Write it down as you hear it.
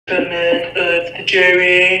Gentlemen of the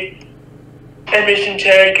jury, Emerson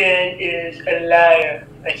Tankin is a liar,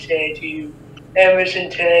 I say to you. Emerson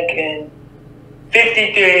Tankin,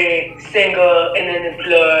 53, single and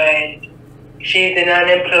unemployed. She's an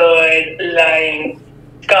unemployed, lying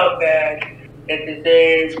scumbag that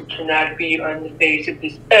deserves to not be on the face of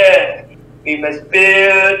this earth. We must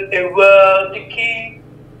build a wall to keep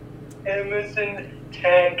Emerson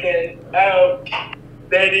Tankin out.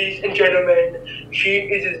 Ladies and gentlemen, she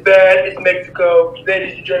is as bad as Mexico.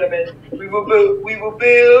 Ladies and gentlemen, we will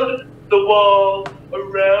build the wall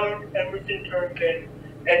around Emerson Tankin,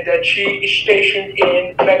 and that she is stationed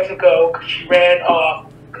in Mexico because she ran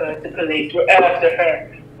off because the police were after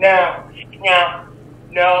her. Now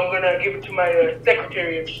I'm gonna give it to my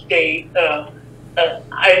Secretary of State.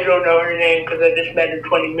 I don't know her name because I just met her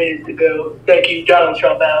 20 minutes ago. Thank you, Donald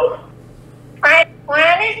Trump out.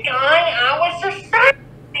 What is going on with society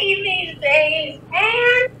these days?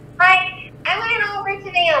 And I went over to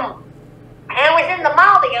I was in the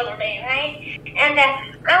mall the other day, right? And I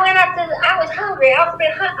was hungry. I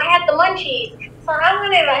had the munchies. So I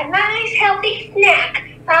wanted a nice healthy snack.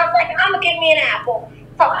 So I was like, I'm gonna give me an apple.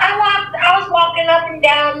 So I was walking up and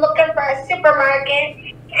down looking for a supermarket,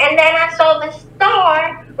 and then I saw the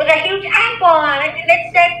store with a huge apple on it, and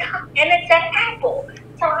it said apple.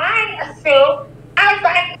 So I was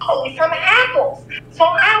like, oh, some apples. So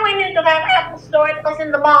I went into that apple store. It was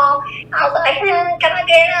in the mall. I was like, can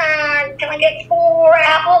I get 4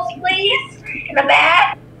 apples, please, in a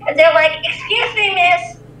bag? And they're like, excuse me,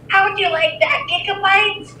 miss, how would you like that?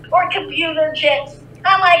 Gigabytes or computer chips?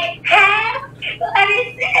 I'm like, huh? What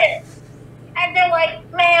is this? And they're like,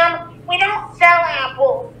 ma'am, we don't sell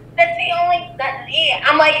apples. That's the only, yeah.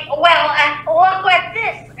 I'm like, well, look at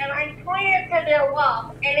this. And I pointed to their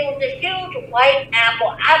wall, and it was a huge white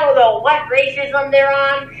apple. I don't know what racism they're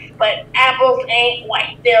on, but apples ain't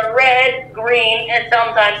white. They're red, green, and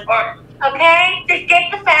sometimes orange. Okay? Just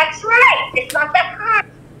get the facts right. It's not that hard.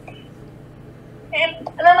 And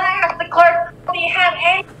then I asked the clerk, do you have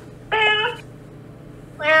any food?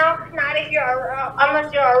 Well, not if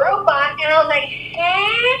unless you're a robot. And I was like,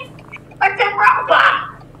 huh? What's a robot?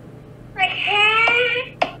 Like,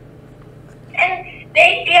 huh? And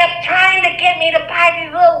they kept trying to get me to buy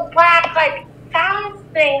these little black, like, sound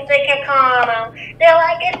things they kept calling them. They're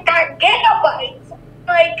like, it's got gigabytes.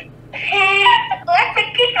 Like, huh? What's a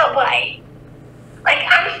gigabyte? Like,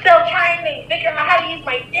 I'm still trying to figure out how to use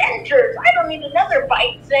my dentures. I don't need another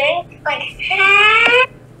bite thing. Like, huh?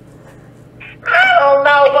 I don't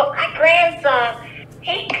know, but my grandson,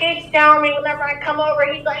 he keeps telling me whenever I come over,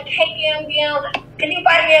 he's like, hey, Gil, can you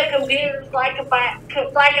buy me a computer so I can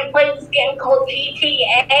play this game called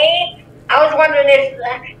GTA? I was wondering if,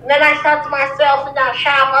 and then I thought to myself in that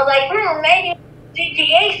shop, I was like, maybe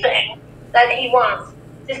GTA thing that he wants.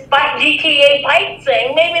 This GTA bite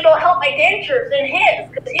thing, maybe it'll help my dentures and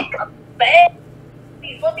his, because he's got bad.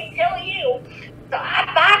 Let me tell you. So I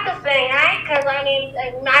bought the thing, right? Because, I mean,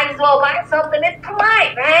 I might as well buy something that's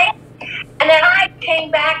polite, right? And then I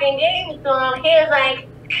came back and gave it to him. He was like,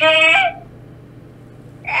 huh?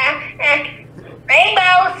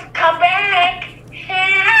 Rainbows, come back.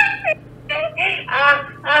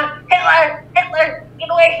 Hitler, get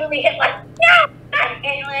away from me, Hitler. No, not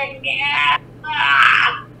Hitler. Yeah.